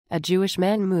a Jewish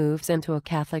man moves into a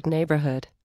Catholic neighborhood.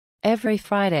 Every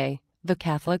Friday, the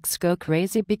Catholics go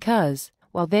crazy because,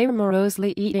 while they're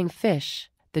morosely eating fish,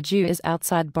 the Jew is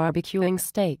outside barbecuing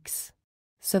steaks.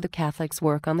 So the Catholics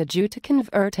work on the Jew to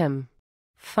convert him.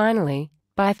 Finally,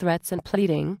 by threats and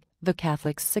pleading, the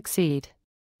Catholics succeed.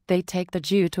 They take the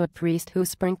Jew to a priest who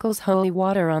sprinkles holy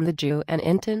water on the Jew and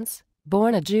inton's,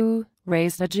 "Born a Jew,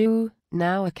 raised a Jew,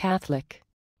 now a Catholic."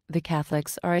 The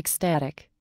Catholics are ecstatic.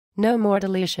 No more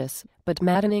delicious, but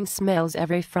maddening smells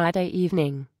every Friday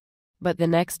evening. But the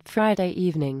next Friday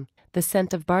evening, the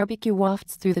scent of barbecue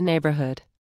wafts through the neighborhood.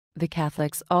 The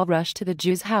Catholics all rush to the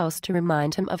Jew's house to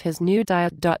remind him of his new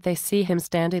diet. They see him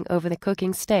standing over the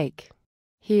cooking steak.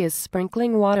 He is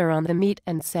sprinkling water on the meat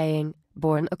and saying,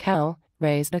 "Born a cow,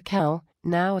 raised a cow,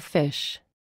 now a fish."